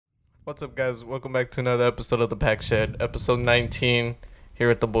What's up, guys? Welcome back to another episode of the Pack Shed, episode 19. Here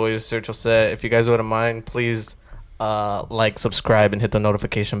with the boys, Sergio said. If you guys wouldn't mind, please subscribe, and hit the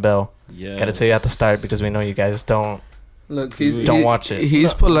notification bell. Yeah. Gotta tell you at the start because we know you guys don't watch it.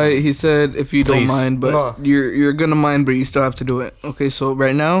 He's polite. He said if you Please. don't mind, but No. you're gonna mind, but you still have to do it. Okay, so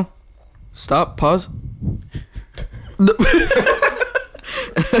right now, stop, pause.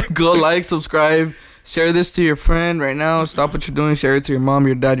 Go like, subscribe, share this to your friend right now. Stop what you're doing. Share it to your mom,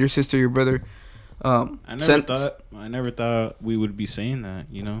 your dad, your sister, your brother. I never thought we would be saying that,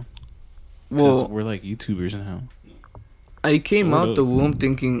 you know? Well, we're like YouTubers now. I came Sort out of. the womb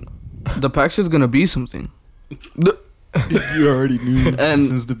thinking the pack is gonna be something. You already knew And-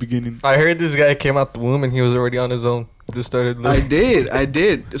 since the beginning. I heard this guy came out the womb and he was already on his own. Just started living. I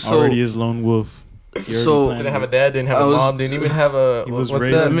did. So Already his lone wolf. He already So- planned Didn't have a it. dad, didn't have I a was- mom, didn't even have a... He was what's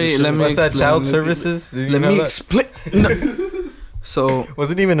raised that? in the let me What's that, explain. child services? Did you let know me that? explain. No. So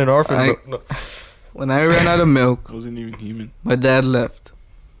Wasn't even an orphan. I- No. when I ran out of milk, Wasn't even human. my dad left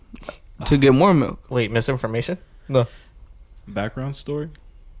to get more milk. Wait, misinformation? No. Background story?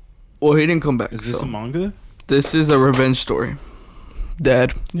 Well, he didn't come back. Is this so. a manga? This is a revenge story.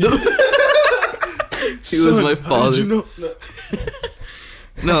 Dad. He was my How did you father. know?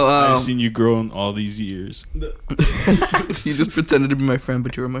 No, I've seen you grow in all these years. he just pretended to be my friend,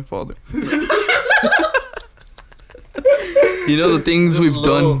 but you were my father. You know the things we've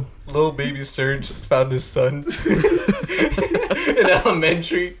done. Little baby Serge just found his son in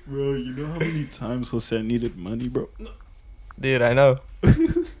elementary. Bro, you know how many times Jose needed money, bro? Dude, I know.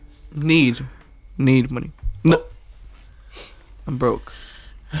 Need money. No, I'm broke.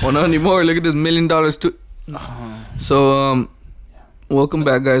 Well, not anymore. Look at this $1 million too. So, welcome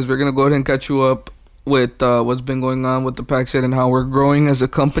back, guys. We're gonna go ahead and catch you up with what's been going on with the Pack Shed and how we're growing as a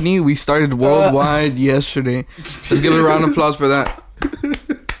company. We started worldwide yesterday. Let's give a round of applause for that.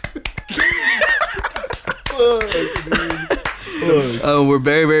 We're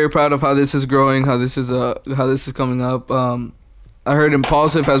very, very proud of how this is growing, how this is coming up. I heard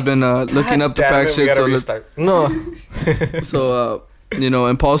Impulsive has been looking up the Damn Pack it, we Shed. gotta restart. No. So,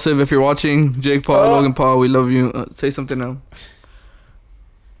 Impulsive, if you're watching, Jake Paul, Logan Paul, we love you. Say something now.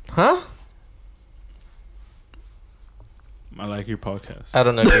 Huh? I like your podcast. I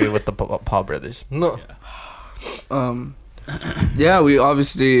don't agree with the Paul brothers. No. Yeah, we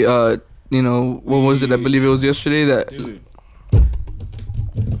obviously, what was it? I believe it was yesterday that. Dude.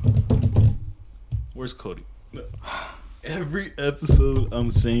 Where's Cody? Every episode,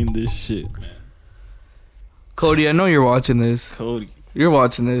 I'm saying this shit, man. Cody, I know you're watching this. Cody. You're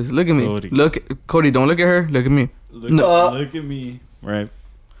watching this. Look at me. Cody. Cody, don't look at her. Look at me. Look at me. Right.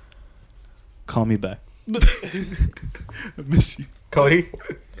 Call me back. I miss you. Cody,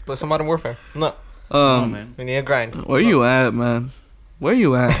 play some Modern Warfare. No. Oh, man. We need a grind. Where you at, man? Where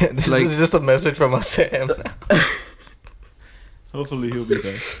you at? This is just a message from us to him. Hopefully he'll be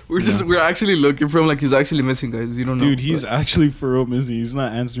back. we're actually looking for him like he's actually missing, guys. You don't know. Dude, he's actually for real missing. He's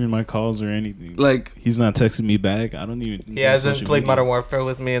not answering my calls or anything. like, He's not texting me back. I don't even. He hasn't played Modern Warfare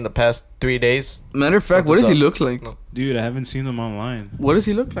with me in the past 3 days. matter of fact, what does he look like? No. Dude, I haven't seen him online. What does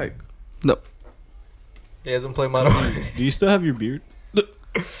he look like? No. He hasn't played Modern Warfare. Do you still have your beard?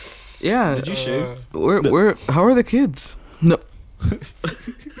 Yeah. Did you shave? Where? How are the kids? No.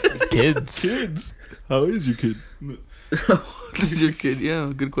 Kids. Kids. How is your kid? This is your kid.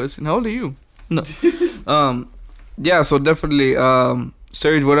 Yeah, good question. How old are you? No. Yeah. So definitely,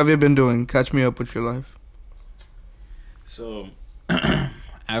 Serge, what have you been doing? Catch me up with your life. So,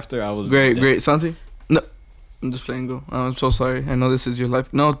 after I was Great, Santi. No, I'm just playing. Go. I'm so sorry. I know this is your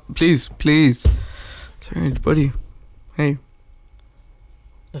life. No, please, Serge, buddy. Hey,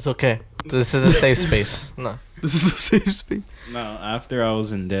 It's okay. This is a safe space. No. this is a safe space. No, after I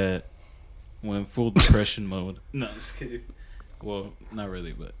was in debt, went full depression mode. No, just kidding. Well, not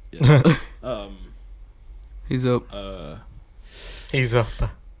really, but yeah. He's up. He's up.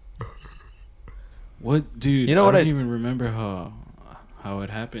 What, dude? You know what I don't even remember how it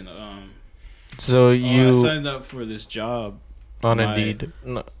happened. So I signed up for this job on Indeed.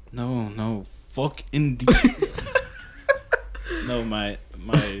 No. No, fuck Indeed. No, my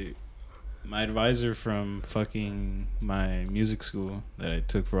advisor from fucking my music school that I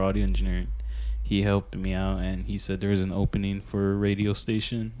took for audio engineering, he helped me out and he said there's an opening for a radio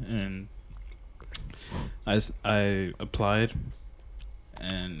station, and I applied,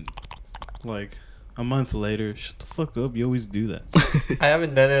 and like a month later, shut the fuck up, you always do that. I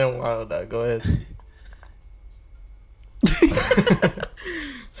haven't done it in a while, though. Go ahead.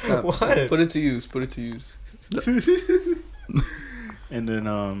 Stop. What? Put it to use. And then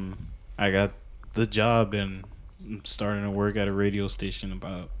I got the job and I'm starting to work at a radio station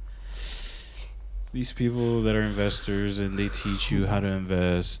about these people that are investors and they teach you how to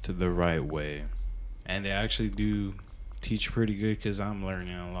invest the right way, and they actually do teach pretty good because I'm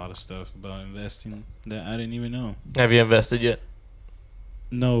learning a lot of stuff about investing that I didn't even know. Have you invested yet?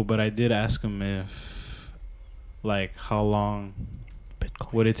 No, but I did ask them if, like, how long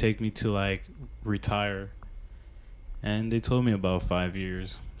would it take me to, like, retire, and they told me about 5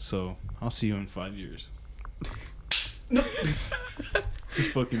 years. So I'll see you in 5 years.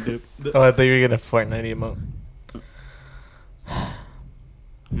 Just fucking dip. Oh, I thought you were gonna Fortnite emote.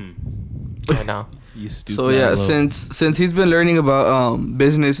 I know. You stupid. So yeah, since he's been learning about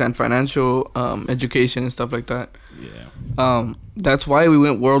business and financial education and stuff like that. Yeah. That's why we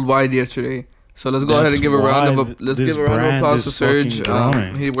went worldwide yesterday. So let's go ahead and give a round of applause to Serge.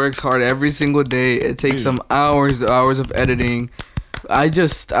 He works hard every single day. It takes him hours of editing. I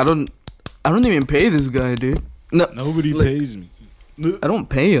don't even pay this guy, dude. No, nobody pays me. I don't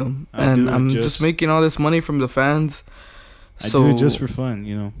pay him, and I'm just making all this money from the fans. I do it just for fun,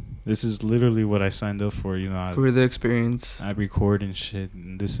 you know. This is literally what I signed up for, you know. For the experience. I record and shit,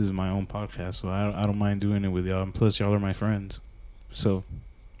 and this is my own podcast, so I don't mind doing it with y'all. And plus, y'all are my friends, so.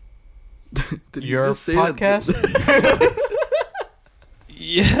 Did your podcast?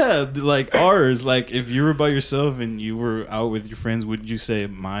 Yeah, like ours. Like if you were by yourself and you were out with your friends, would you say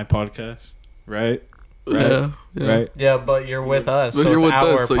my podcast? Right? Yeah. Right. Yeah, but you're with us. But so you're it's with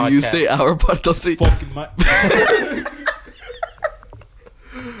our us, so podcast. you say our podcast. Don't say fucking my.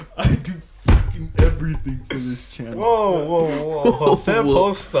 I do fucking everything for this channel. Whoa! Jose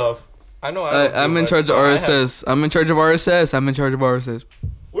post stuff. I know. I'm in charge of RSS. I'm in charge of RSS.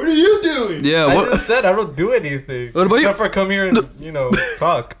 What are you doing? Yeah, I just said I don't do anything. What about you? Except for come here and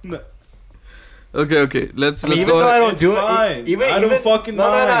talk. No. Okay. Let's even go. Though I don't It's do fine. it, even I don't fucking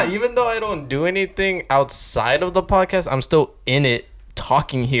mind. No. Even though I don't do anything outside of the podcast, I'm still in it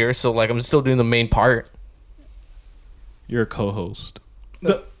talking here. So like, I'm still doing the main part. You're a co-host.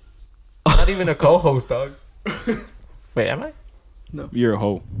 No. Not even a co-host, dog. Wait, am I? No. You're a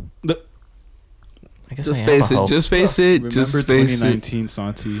hoe. I guess Just face it. Just face it. Remember Just face 2019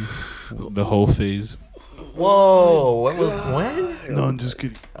 Santi, the whole phase. Whoa! When? No, I'm just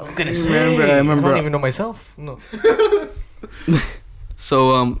kidding. I was gonna say. I remember. I don't even know myself. No.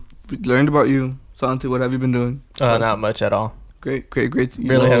 So we learned about you, Santi. What have you been doing? Not much at all. Great. Really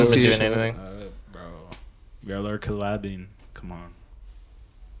haven't been doing anything. Bro, y'all are collabing. Come on.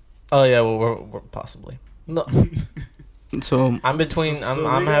 Oh yeah, well we're possibly. No. So I'm between.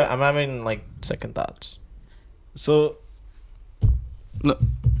 I'm having like second thoughts. So. No.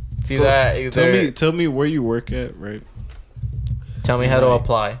 See that? Tell me where you work at, right? Tell me how to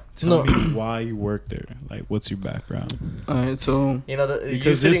apply. Tell me why you work there. Like, what's your background? All right, so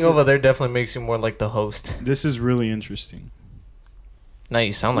you sitting over there definitely makes you more like the host. This is really interesting. Now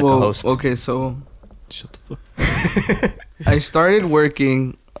you sound like a host. Okay, so shut the fuck. I started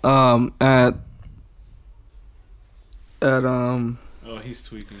working at oh, he's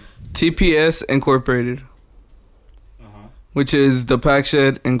tweaking. TPS Incorporated, which is the Pack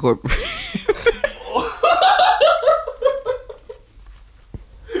Shed Incorporated.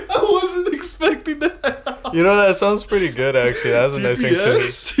 I wasn't expecting that. You know, that sounds pretty good, actually. That's a nice thing to me.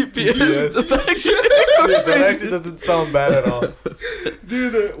 TPS, the Pack Shed Incorporated. That actually doesn't sound bad at all.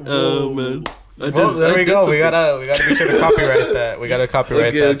 Dude, oh, man. Well, there we go. We gotta be sure to copyright that. We gotta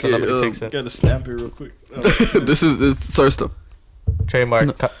copyright that so nobody takes it. Gotta stamp it real quick. It's our stuff. Trademark.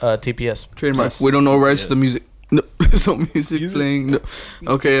 TPS. Trademark. We don't know rights to the music. No, there's no music playing. No.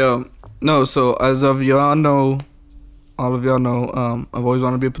 Okay. No. So as of y'all know, all of y'all know, I've always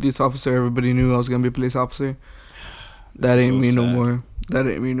wanted to be a police officer. Everybody knew I was gonna be a police officer. That ain't me no more. That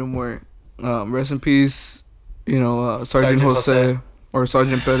ain't me no more. Rest in peace. Sergeant Jose or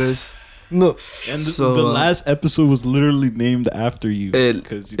Sergeant Perez. No. And the last episode was literally named after you.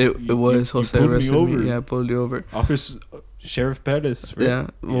 It was Jose. You pulled me over. Yeah, I pulled you over. Officer Sheriff Perez. Right? Yeah.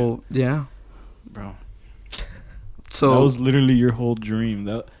 Well, yeah. Bro. So that was literally your whole dream.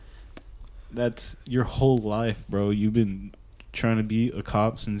 That's your whole life, bro. You've been trying to be a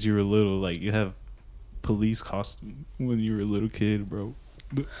cop since you were little. Like, you have police costume when you were a little kid, bro.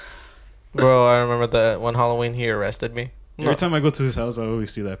 Bro, I remember that one Halloween he arrested me. Every time I go to his house, I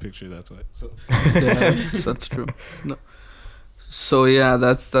always see that picture. That's why. So. Yeah, that's true. No. So yeah,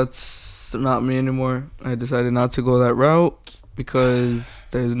 that's not me anymore. I decided not to go that route because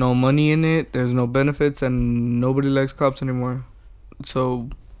there's no money in it, there's no benefits, and nobody likes cops anymore. So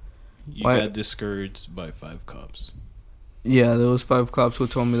you got discouraged by 5 cops. Yeah, there was 5 cops who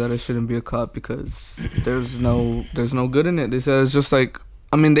told me that I shouldn't be a cop because there's no good in it. They said it's just like,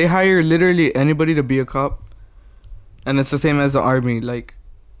 I mean, they hire literally anybody to be a cop. And it's the same as the army. Like,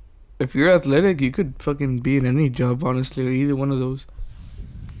 if you're athletic, you could fucking be in any job, honestly, or either one of those.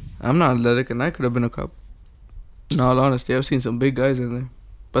 I'm not athletic, and I could have been a cop. In all honesty, I've seen some big guys in there.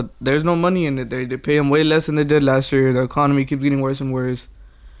 But there's no money in it. They pay them way less than they did last year. The economy keeps getting worse and worse.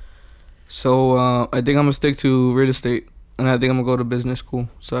 So I think I'm going to stick to real estate. And I think I'm going to go to business school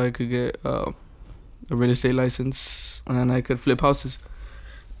so I could get a real estate license. And I could flip houses.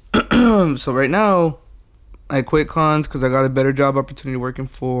 So right now, I quit cons because I got a better job opportunity working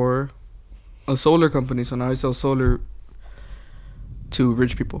for a solar company. So now I sell solar to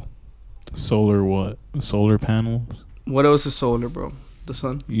rich people. Solar what? Solar panels? What else is solar, bro? The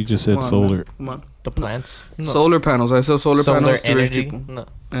sun? You just said Come on, solar. man. Come on. The plants. No. Solar panels. I sell solar panels to rich energy. people. No.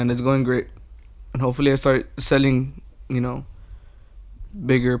 And it's going great. And hopefully I start selling,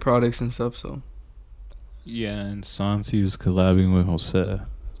 bigger products and stuff. So Yeah, and Santi is collabing with Jose.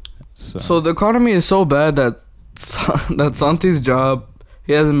 So the economy is so bad that Santi's job,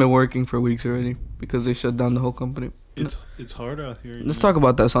 he hasn't been working for weeks already because they shut down the whole company. It's hard out here. Let's talk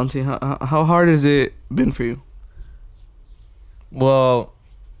about that, Santi. How hard has it been for you? Well,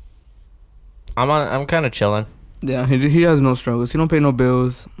 I'm kind of chilling. Yeah, he has no struggles. He don't pay no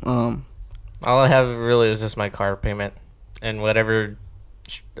bills. All I have really is just my car payment and whatever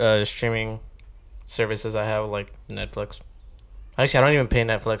streaming services I have, like Netflix. Actually, I don't even pay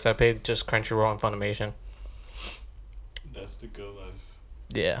Netflix. I pay just Crunchyroll and Funimation. That's the good life.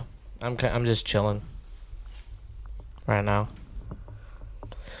 Yeah, I'm just chilling right now.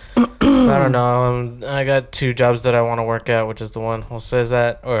 I don't know. I got 2 jobs that I want to work at, which is the one who says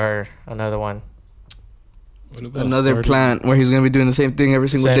that, or another one. Another plant where he's gonna be doing the same thing every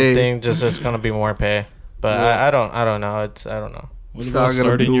single day. Same thing, just it's gonna be more pay. But Yeah. I don't know. I don't know. What about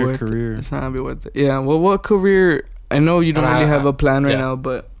starting your career? It's not gonna be worth it. Yeah. Well, what career? I know you don't really have a plan right now,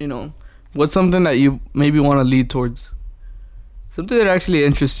 but what's something that you maybe want to lead towards? Something that actually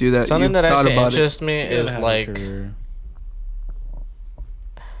interests you. Something that actually interests me You is gotta have a like, career.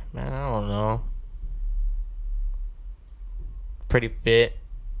 man, I don't know. Pretty fit,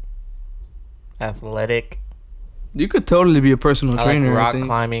 athletic. You could totally be a personal I trainer. like I rock think.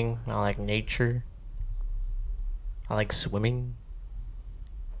 climbing. I like nature. I like swimming.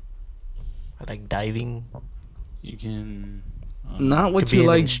 I like diving. You can. Not what Could be you an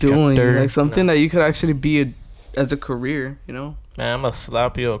like doing, instructor. like something No. that you could actually be as a career. Man, I'm gonna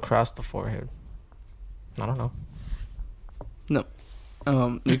slap you across the forehead. I don't know.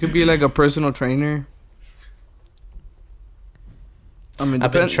 You could be like a personal trainer. I mean,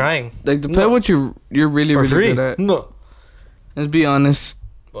 I've been trying. Like, depend what you're really For really free. good at. No. Let's be honest.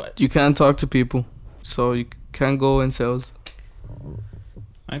 What? You can't talk to people, so you can't go in sales.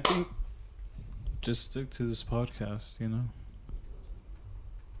 I think just stick to this podcast.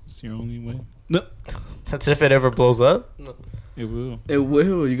 It's your only way. No, That's if it ever blows up. No. it will. It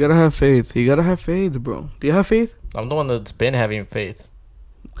will. You gotta have faith. You gotta have faith, bro. Do you have faith? I'm the one that's been having faith.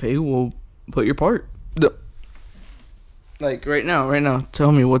 Okay, well, put your part. Like right now,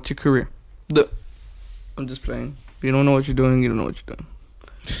 tell me what's your career. I'm just playing. If you don't know what you're doing, you don't know what you're doing.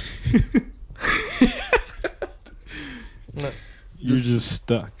 No. You're just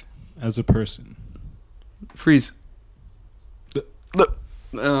stuck as a person. Freeze.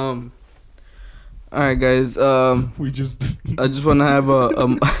 All right, guys. We just I just want to have a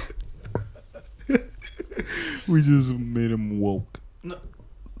we just made him woke. No.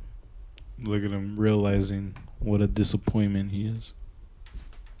 Look at him realizing what a disappointment he is.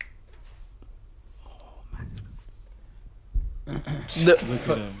 Look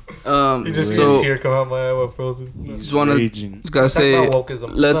at him. You just So- see a tear come out my eye while frozen. No. just want to Raging. just gotta say Talk about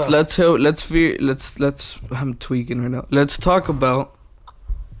wokeism. let's I'm tweaking right now. Let's talk about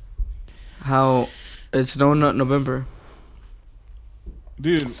how it's No Nut November.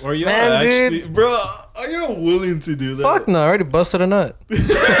 Dude, are y'all Man, actually... dude. Bro, are y'all willing to do that? Fuck no, I already busted a nut.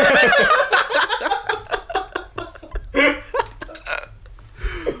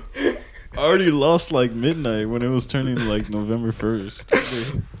 I already lost like midnight when it was turning like November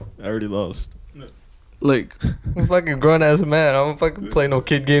 1st. I already lost. Like, I'm a fucking grown ass man. I don't fucking play no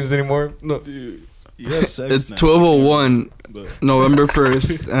kid games anymore. No. Dude, you have sex it's now. 12:01 But November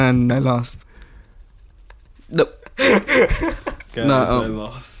 1st, and I lost. guys, Nah, I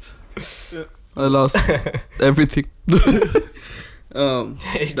lost. I lost everything. He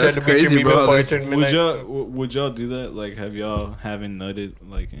That's tried to crazy, picture me bro. before it turned midnight. Would y'all do that? Like, have y'all haven't nutted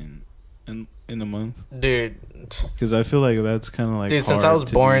like in a month? Dude. Because I feel like that's kind of like Dude, since hard I was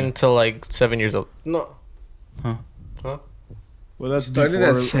to born do. till like 7 years old. No. Well, that's Started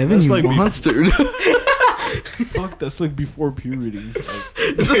before, at 7, that's you like monster. fuck, that's like before puberty. Like,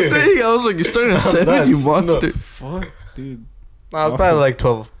 It's the saying. I was like, you started at 7, you nuts. monster. fuck, dude. I was probably like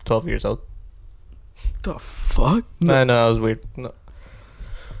 12 12 years old. The fuck? No, that was weird. No.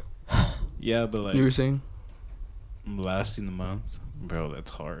 Yeah, but like You were saying? lasting the month, bro,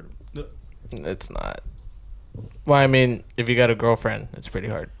 that's hard. It's not. Well, I mean, if you got a girlfriend, it's pretty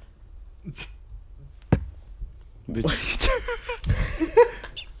hard. Bitch.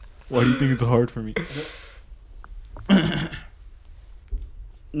 Why do you think it's hard for me?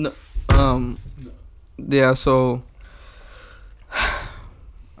 No. Yeah, so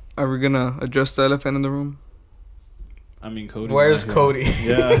are we gonna address the elephant in the room? I mean, Cody. Where's Cody?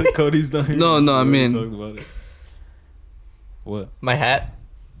 Yeah, Cody's not here. No, I mean, talked about it. What? My hat?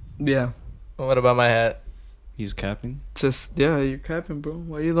 Yeah. What about my hat? He's capping? Just, yeah, you're capping, bro.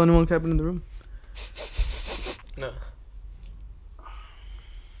 Why are you the only one capping in the room? No.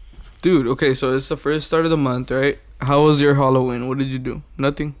 Dude, okay, so it's the first start of the month, right? How was your Halloween? What did you do?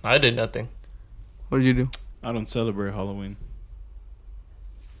 Nothing? I did nothing. What did you do? I don't celebrate Halloween.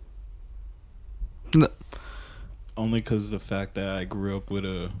 No. Only because the fact that I grew up with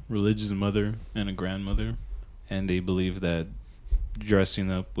a religious mother and a grandmother, and they believe that dressing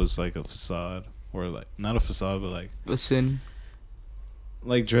up was like a facade, or like not a facade, but like A sin.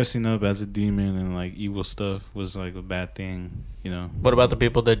 like dressing up as a demon and like evil stuff was like a bad thing, you know. What about the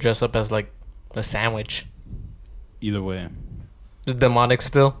people that dress up as like a sandwich? Either way, The demonic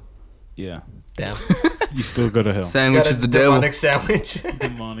still? yeah, Damn. you still go to hell. Sandwich Got a is the devil. demonic sandwich.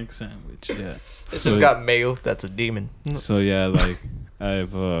 Demonic sandwich, yeah. It's So- just got mayo. That's a demon. So yeah, like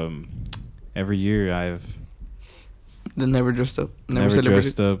I've every year I've They never dressed up. Never, never celebrated.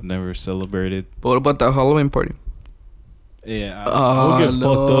 dressed up, never celebrated. But what about that Halloween party? Yeah, I'll get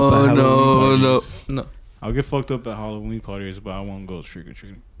fucked up at Halloween parties. No. I'll get fucked up at Halloween parties, but I won't go trick or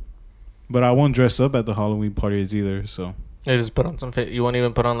treating. But I won't dress up at the Halloween parties either. So You just put on some fit. You won't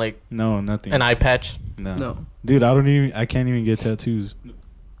even put on like no, nothing. an eye patch. No. Dude, I can't even get tattoos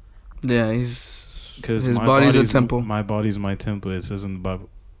Yeah, he's because his my body's a temple. My body's my temple. It says in the Bible,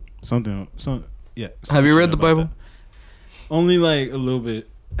 something. Yeah. Have you some read shit the about Bible? that. Only like a little bit,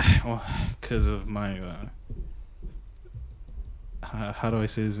 because of my. How do I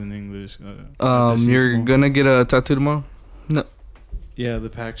say this in English? You're gonna get a tattoo tomorrow? No. Yeah, the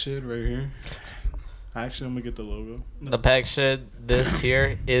pack shit right here. Actually, I'm gonna get the logo. The pack shed. This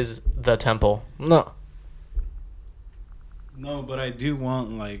here is the temple. No. No, but I do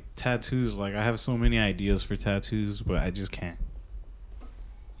want like tattoos. Like I have so many ideas for tattoos, but I just can't.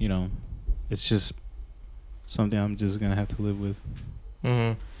 You know, it's just something I'm just gonna have to live with.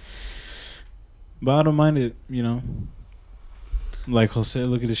 Mm-hmm. But I don't mind it. You know, like Jose,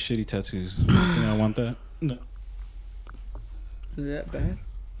 look at his shitty tattoos. You think I want that? No. Is that bad?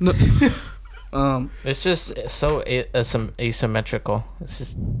 No. It's just so asymmetrical. It's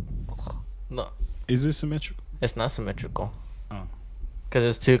just no. Is this symmetrical? It's not symmetrical. Oh, Because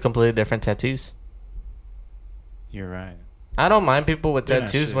it's two completely different tattoos. you're right. I don't mind people with They're not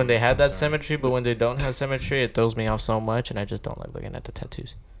tattoos when shitty. they have I'm that sorry. symmetry, but when they don't have symmetry, it throws me off so much, and I just don't like looking at the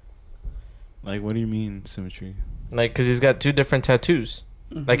tattoos. Like, what do you mean symmetry? Like, because he's got two different tattoos.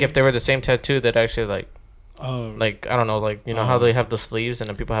 Like, if they were the same tattoo, that actually, Oh, like, I don't know, like, you know how they have the sleeves, and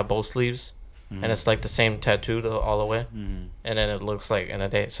then people have both sleeves, mhm. and it's like the same tattoo all the way, Mhm. and then it looks like,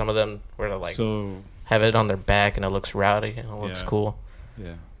 and they some of them were like So have it on their back, and it looks rowdy, and it looks Yeah. cool.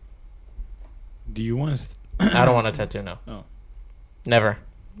 yeah. Do you want to? I don't want a tattoo, no. Oh. Never.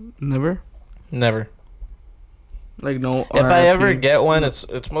 Never? Never. Like, no. If I ever RIP? get one, it's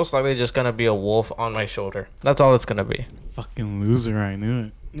most likely just gonna be a wolf on my shoulder. That's all it's gonna be. Fucking loser! I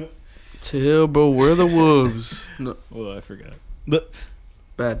knew it. Chill, bro. We're the wolves. No. Well, I forgot.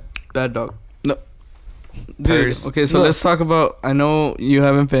 Bad dog. No. Dude, Purse. okay, so No. let's talk about. I know you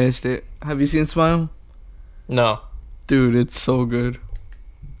haven't finished it. Have you seen Smile? No. Dude, it's so good.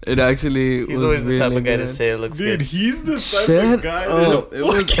 It actually He's was always the type really of guy to good. say it looks good. he's the Shut up. It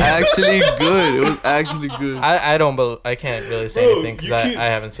was actually good. It was actually good. I can't really say Bro, anything because you I can't-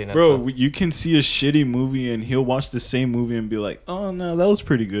 haven't seen it. Bro, so. you can see a shitty movie and he'll watch the same movie and be like, "Oh no, that was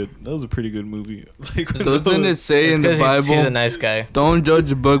pretty good. That was a pretty good movie." Like, Doesn't it say It's in the because he's a Bible, nice guy. don't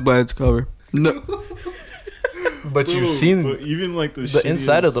judge a book by its cover? No. But you've seen but even like the the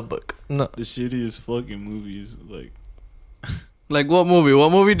inside of shittiest- the book. No. the shittiest fucking movies, like Like, what movie?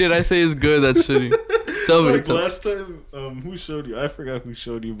 What movie did I say is good that's shitty? Tell me. like tell- last time, who showed you? I forgot who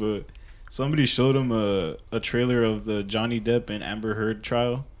showed you, but somebody showed him a trailer of the Johnny Depp and Amber Heard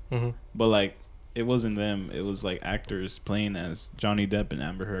trial, Mm-hmm. but like it wasn't them. It was like actors playing as Johnny Depp and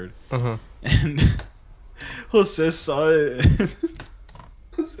Amber Heard, Mm-hmm. and Jose saw it.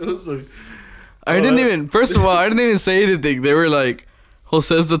 It was like, I didn't even. First of all, I didn't even say anything. They were like,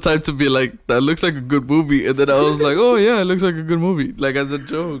 Jose's the type to be like, that looks like a good movie, and then I was like, oh yeah, it looks like a good movie, like as a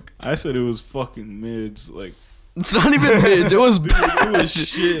joke. I said it was fucking mids. Like It's not even mids. It was dude, bad. it was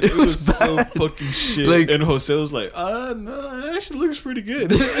shit. It was so fucking shit. Like- and Jose was like, no, it actually looks pretty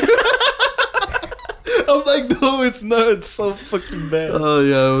good. I'm like, no, it's not. It's so fucking bad. Oh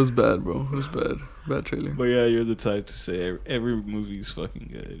yeah, it was bad, bro. It was bad. Bad trailer. But yeah, you're the type to say every movie's fucking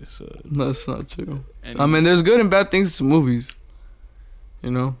good. So That's not true. I mean, there's good and bad things to movies.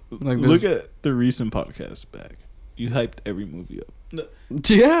 You know, like look at the recent podcast back. You hyped every movie up. No.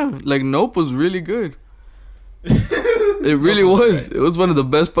 yeah, like Nope was really good. It really was. It was one of the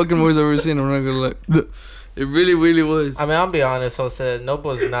best fucking movies I've ever seen. I'm not gonna lie. It really, really was. I mean, I'll be honest. Jose, Nope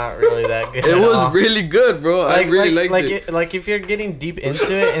was not really that good. It at was all. really good, bro. I really liked it. Like if you're getting deep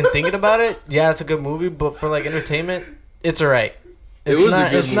into it and thinking about it, yeah, it's a good movie. But for like entertainment, it's alright. It was a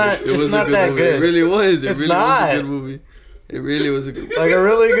good movie. It's not that movie. good. It really was. It It's really not. was a good movie. It really was a good movie. Like a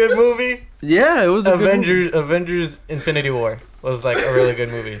really good movie. Yeah, it was a good movie. Avengers Infinity War was like a really good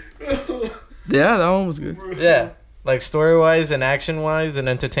movie. Yeah, that one was good. Yeah, like story wise and action wise and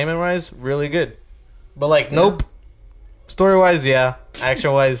entertainment wise, really good. But like Nope, story wise, yeah,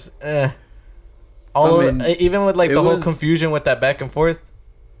 action wise, even with like the whole confusion with that back and forth,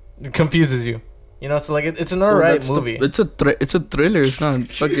 it confuses you. You know, so like it's an alright movie. It's a thriller. It's not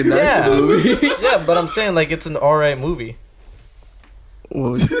fucking Yeah. action movie. Yeah, but I'm saying like it's an alright movie.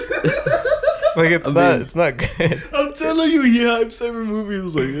 Well, Like it's not good. I'm telling you, he hypes every movie. He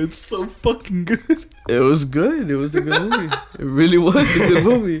was like, it's so fucking good. it was good. It was a good movie. It really was a good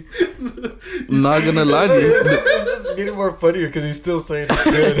movie. I'm not gonna lie to you. It's just getting more funnier because he's still saying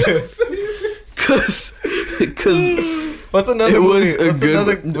it's good. Cause What's another It movie?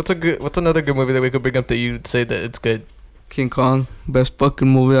 was a good- What's another good movie that we could bring up that you'd say that it's good? King Kong, best fucking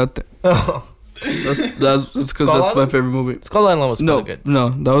movie out there. Oh, That's because Skull that's my Island? favorite movie. Skull Island was No, pretty good. no,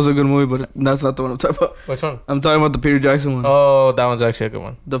 that was a good movie, but that's not the one I'm talking about. Which one? I'm talking about the Peter Jackson one. Oh, that one's actually a good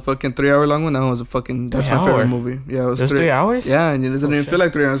one. The fucking 3-hour long one. That one was a fucking. That's 3 my favorite hour? movie. Yeah, it was There's 3 hours? Yeah, and it doesn't Oh, even shit. feel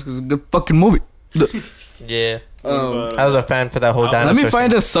like 3 hours because it's a good fucking movie. Yeah. What I was a fan for that whole Let dinosaur. Let me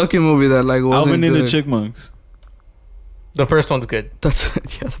find scene. a sucking movie that like wasn't Alvin and good. the Chipmunks. The first one's good. That's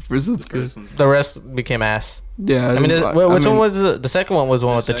yeah, the first one's good. The rest became ass. Yeah, I mean, which one was the second one? Was the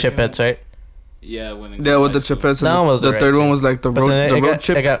one with the second chipettes, right? Yeah, when Yeah, with the chipettes. That one was the alright third too. one was like the But road, then the road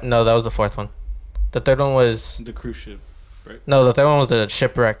chip. no, that was the fourth one. The third one was The cruise ship. no, the third one was the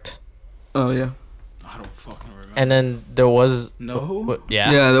shipwrecked, Oh yeah, I don't fucking remember. and then there was No.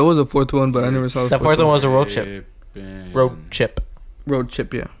 yeah, there was a fourth one, but I never saw the fourth one was a road chip. Chippin'. Road chip. road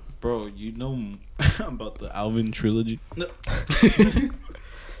chip. Yeah, Bro, you know about the Alvin trilogy? No.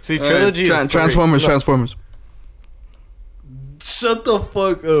 See, trilogy. is three. Transformers. No, Transformers. Shut the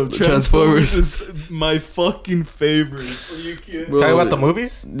fuck up. Transformers. is my fucking favorite. Are you kidding? Bro, Talking about the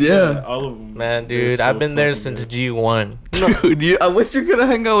movies, Yeah. all of them. man, They're dude. so I've been there fucking since good. G1. Dude, I wish you could have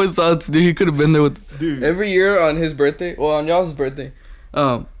hung out with Sots, dude. You could have been there with Dude, every year on his birthday. Well, on y'all's birthday,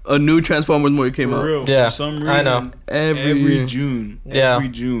 a new Transformers movie came for out. real. Yeah, For some reason, I know. Every year. June. Yeah. Every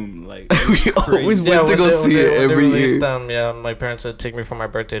June. Like, We it's always crazy. went to go when see it when every released year. them, yeah, my parents would take me for my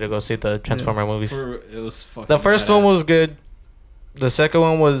birthday to go see the Transformer movies. It was fucking The first badass. one was good. The second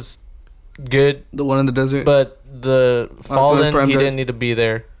one was good, The one in the desert. but the Fallen Prime he Day. didn't need to be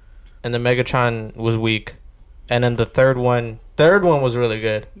there, and the Megatron was weak, and then the third one was really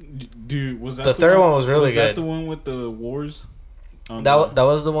good. Dude, was that The third one was really Was that good. the one with the wars? On That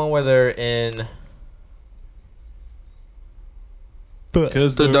was the one where they're in.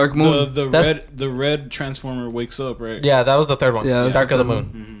 Because The Dark Moon. The red Transformer wakes up, right? Yeah, that was the third one. Yeah, that's Dark the of the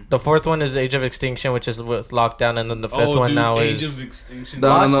third Moon. Mhm. The fourth one is Age of Extinction, which is with Lockdown, and then the fifth one dude, now Age is. of Extinction.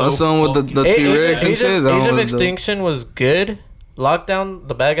 That's was the one with the Age, T-Rex and Age shit. of, That Age one of was dope. Extinction was good. Lockdown,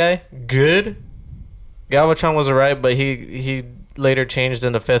 the bad guy, good. Galvatron was alright, but he later changed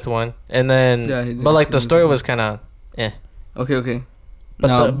in the fifth one, and then Yeah, he did. but like the He story did. was kind of Okay. But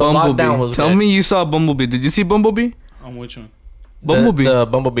Now, the- but Bumblebee. Lockdown was Tell good. me you saw Bumblebee. Did you see Bumblebee? On which one? Bumblebee. the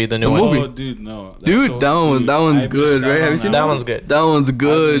Bumblebee, the new The one. movie. Oh, dude, no. That's Dude, that one's I good, missed out right? Have on you seen That one? one's good. That one's I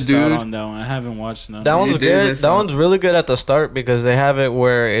good, missed out dude. on that one. I haven't watched none. That one's You did good. miss That out. one's really good at the start because they have it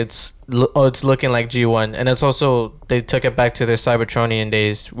where it's looking like G1, and it's also they took it back to their Cybertronian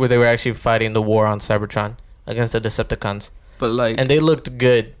days where they were actually fighting the war on Cybertron against the Decepticons, But like, and they looked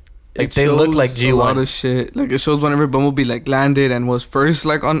good. Like it they looked like shows a lot G1. of shit. Like it shows whenever Bumblebee like landed and was first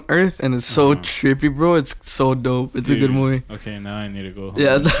like on Earth, and it's so trippy, bro. It's so dope. It's a good Dude. movsay. Okay, now I need to go home.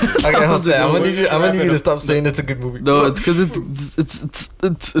 Yeah. Okay, Jose, I'm gonna need you. I'm gonna need you to Wrap it stop saying it's a good movie. No, it's because it's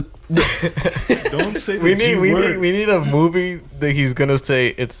Don't say the we G need word. we need a movie that he's gonna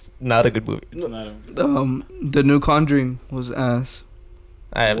say it's not a good movie. It's not a... the new Conjuring was ass.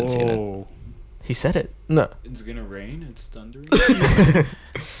 I haven't seen it. Whoa. He said it. No. It's gonna rain. It's thundering.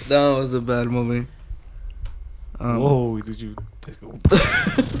 That was a bad movie. Whoa! Did you?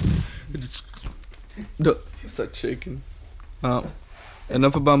 Just no, start shaking.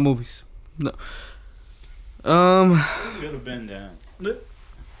 Enough about movies. No. Just gotta bend down.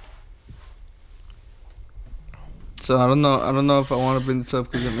 So I don't know if I want to bring this up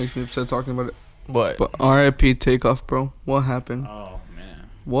because it makes me upset talking about it. What? But R.I.P. Takeoff, bro. What happened? Oh man.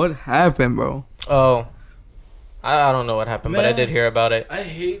 What happened, bro? Oh. I don't know what happened, but I Man. did hear about it. I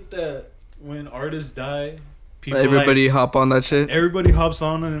hate that when artists die, people Everybody hop on that shit. everybody hops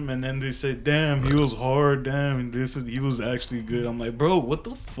on him and then they say, "Damn, he was hard. Damn, he was actually good." I'm like, bro, what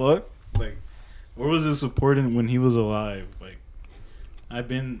the fuck? Like, where was his support when he was alive? Like, I've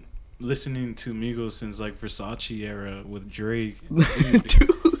been listening to Migos since like Versace era with Drake.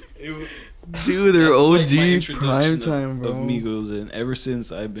 Dude, they're That's, OG like, my introduction prime time, bro. of Migos, and ever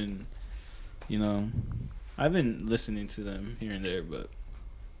since I've been, I've been listening to them here and there, but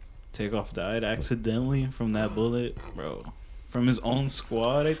Takeoff died accidentally from that bullet, bro. From his own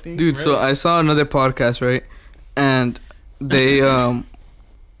squad, I think. Dude, right? so I saw another podcast, right? And they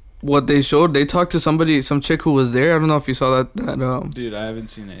what they showed, they talked to some chick who was there. I don't know if you saw that Dude, I haven't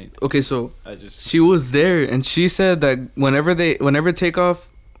seen it. okay, so I just she was there and she said that whenever Takeoff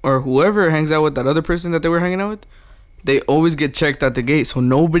or whoever hangs out with that other person that they were hanging out with, they always get checked at the gate. So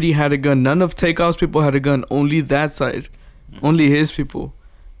nobody had a gun. None of Takeoff's people had a gun. Only that side. Only his people.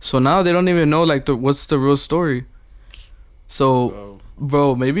 So now they don't even know like what's the real story. So,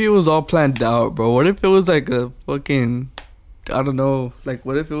 bro, maybe it was all planned out, bro. What if it was like a fucking, I don't know, like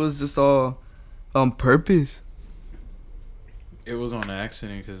what if it was just all on purpose? It was on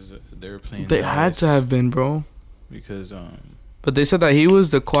accident because they were playing. They had to have been, bro. Because But they said that he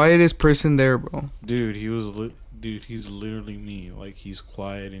was the quietest person there, bro. dude, he's literally me. Like, he's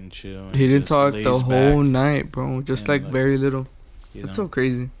quiet and chill. And He didn't just talk lays the whole back, night, bro. Just and, like very little. you It's know? so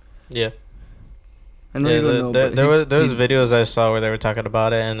crazy. Yeah. I know you don't know, but there was videos I saw where they were talking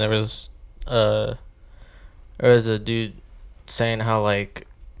about it, and there was a dude saying how like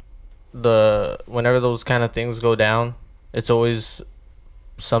whenever those kind of things go down, it's always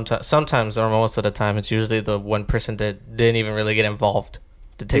sometimes or most of the time it's usually the one person that didn't even really get involved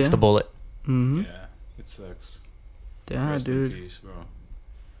that takes the bullet. Mm-hmm. Yeah, it sucks. Yeah, Rest in dude. peace, bro.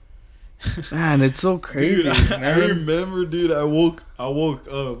 Man, it's so crazy. Dude, I man. remember, dude. I woke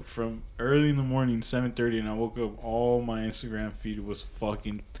up from early in the morning, 7:30, and I woke up. All my Instagram feed was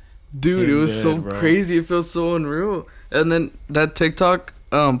fucking. Dude, it was dead, so bro. crazy. It feels so unreal. And then that TikTok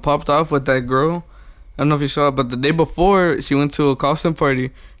popped off with that girl. I don't know if you saw it, but the day before she went to a costume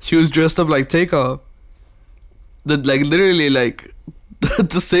party, she was dressed up like Takeoff. Literally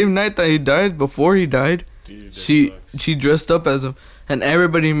the same night that he died, before he died, Dude, that she sucks. dressed up as him, and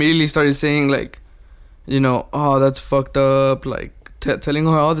everybody immediately started saying like, oh, that's fucked up, like telling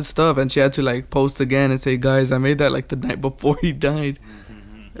her all this stuff, and she had to like post again and say, guys, I made that like the night before he died.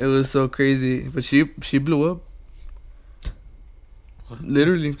 It was so crazy, but she blew up.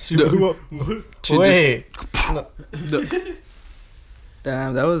 Literally, She blew up. She Wait.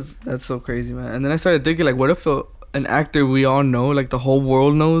 Damn, that's so crazy, man. And then I started thinking, like, what if an actor we all know, like the whole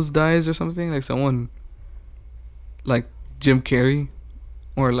world knows, dies or something? Like someone, like Jim Carrey,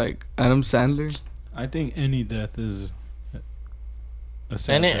 or like Adam Sandler. I think any death is a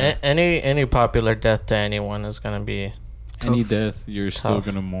sad death. Any popular death to anyone is gonna be Any tough. death, you're still Tough.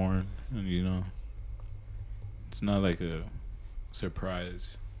 gonna mourn, and it's not like a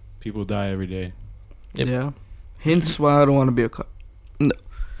surprise. People die every day. Yep. Yeah. Hence why I don't want to be a cop.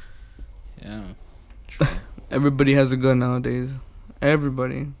 Yeah. True. Everybody has a gun nowadays.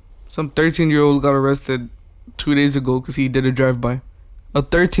 Everybody. Some 13-year-old got arrested 2 days ago because he did a drive-by. A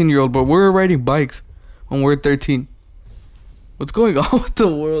 13-year-old, but we're riding bikes when we're 13. What's going on with the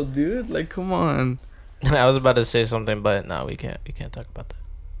world, dude? Like, come on. I was about to say something, but no, we can't talk about that.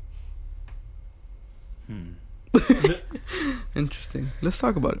 Interesting. Let's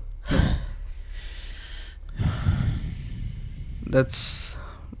talk about it.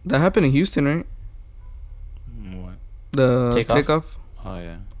 That happened in Houston, right? What? The Takeoff? takeoff. Oh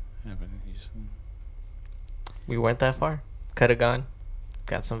yeah. Happened in Houston. We weren't that far. Could have gone.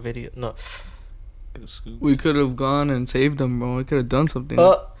 Got some video. No. Get a scoop. We could have gone and saved him, bro. We could have done something.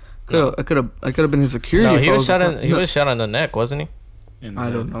 No. I could have been his security. No, if he I was shot a in. cop. He No, was shot in the neck, wasn't he? In the I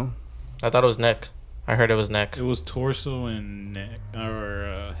don't head. know. I thought it was neck. I heard it was neck. It was torso and neck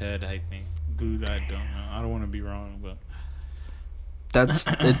or head. I think. Dude, I don't know. I don't want to be wrong, but That's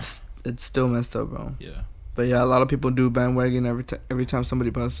it's still messed up, bro. yeah. But yeah, a lot of people do bandwagon every time somebody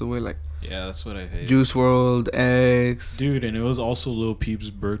passes away. Like Yeah, that's what I hate. Juice World, X. Dude, and it was also Lil Peep's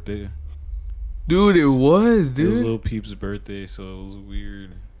birthday. Dude, it was, It was dude. Lil Peep's birthday, so it was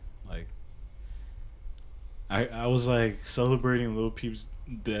weird. Like, I was like celebrating Lil Peep's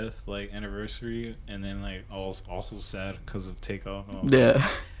death, like anniversary, and then like I was also sad because of Takeoff. And I was like, Yeah.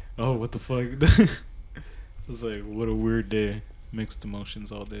 oh, what the fuck? It was like, what a weird day. Mixed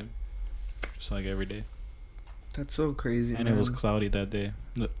emotions all day, just like every day. That's so crazy. And man. it was cloudy that day.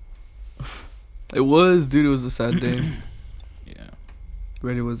 It was, dude. It was a sad day. Yeah,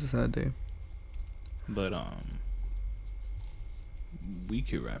 Really was a sad day. but we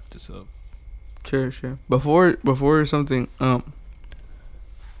could wrap this up. Sure. Before something, I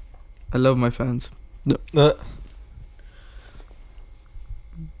love my fans.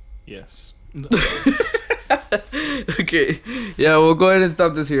 Yes. Okay. Yeah, we'll go ahead and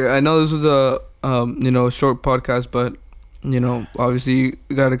stop this here. I know this was a short podcast, but obviously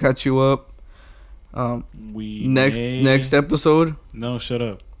we gotta catch you up. Next episode. No, shut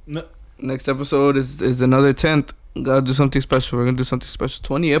up. No. Next episode is another 10th. Gotta do something special. We're gonna do something special.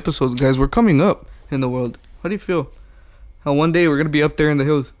 20 episodes, guys. We're coming up in the world. How do you feel? How one day we're gonna be up there in the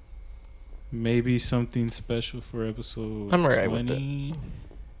hills? Maybe something special for episode I'm alright with 20.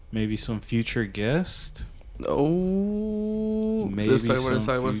 Maybe some future guest. Oh, Maybe let's talk some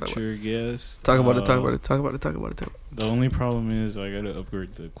about it. future guest. Talk about it. The only problem is I gotta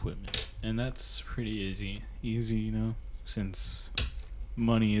upgrade the equipment, and that's pretty easy, since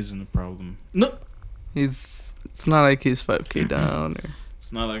money isn't a problem. No, It's not like he's 5K down. Or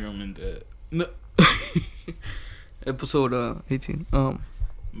it's not like I'm in debt. No, episode 18.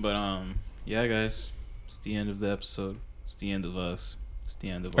 but yeah, guys, it's the end of the episode. It's the end of us. It's the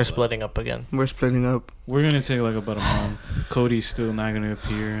end of. We're splitting up again. We're splitting up. We're gonna take like about a month. Cody's still not gonna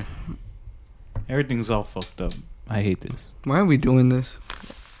appear. Everything's all fucked up. I hate this. Why are we doing this?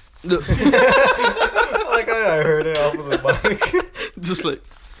 Like I heard it off of the mic. Just like,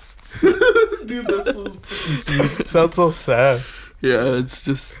 Dude, that's so fucking sweet. Sounds so sad. yeah, it's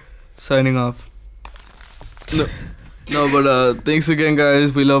just signing off. No, but thanks again,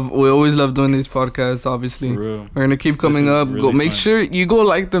 guys. We always love doing these podcasts. Obviously, For real. we're gonna keep coming This is up. really Go make fun. sure you go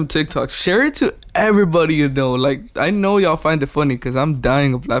like them TikToks. Share it to everybody you know. Like I know y'all find it funny because I'm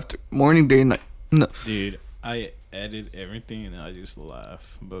dying of laughter. Morning, day, night. No, Dude, I edit everything and I just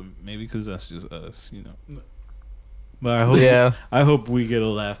laugh. But maybe because that's just us, But I hope we get a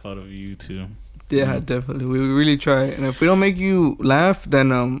laugh out of you too. yeah, definitely. We really try. And if we don't make you laugh,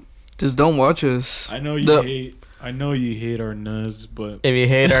 then just don't watch us. I know you hate our nuzz, but If you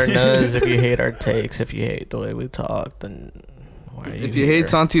hate our nuzz, if you hate our takes, if you hate the way we talk, then why are you If you hate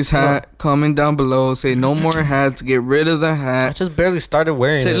Santi's hat, comment down below. Say no more hats. Get rid of the I hat. just barely started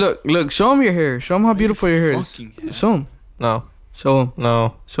wearing Say, it. look. Show him your hair. Show him how beautiful your hair is. Show him. No, Show him.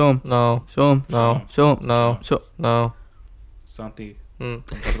 no, Show him. no, Show him. no, Show him. no, Show. no. Santi. Mm.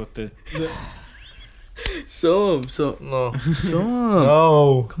 Show him. So. No. Show him.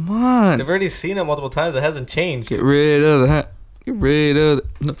 No. Come on. I've already seen it multiple times. It hasn't changed. Get rid of the hat. Get rid of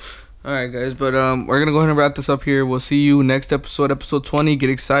the. No. All right, guys. But we're gonna go ahead and wrap this up here. We'll see you next episode, episode 20. Get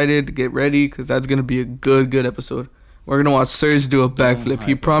excited. Get ready, cause that's gonna be a good episode. We're gonna watch Serge do a backflip.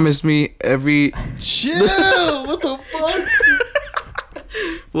 He promised me every. Chill. What the fuck?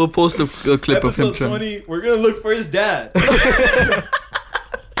 We'll post a clip of him Episode trying. 20. We're gonna look for his dad.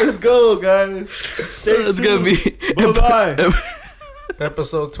 Let's go, guys. Stay It's tuned. gonna be. Bye-bye.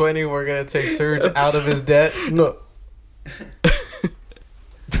 Episode 20, we're going to take Serge out of his debt. No.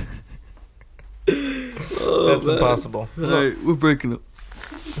 That's impossible. All right, we're breaking up.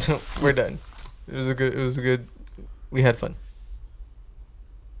 We're done. It was a good. We had fun.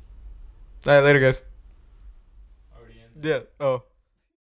 All right, later, guys. Already ended. Yeah. Oh.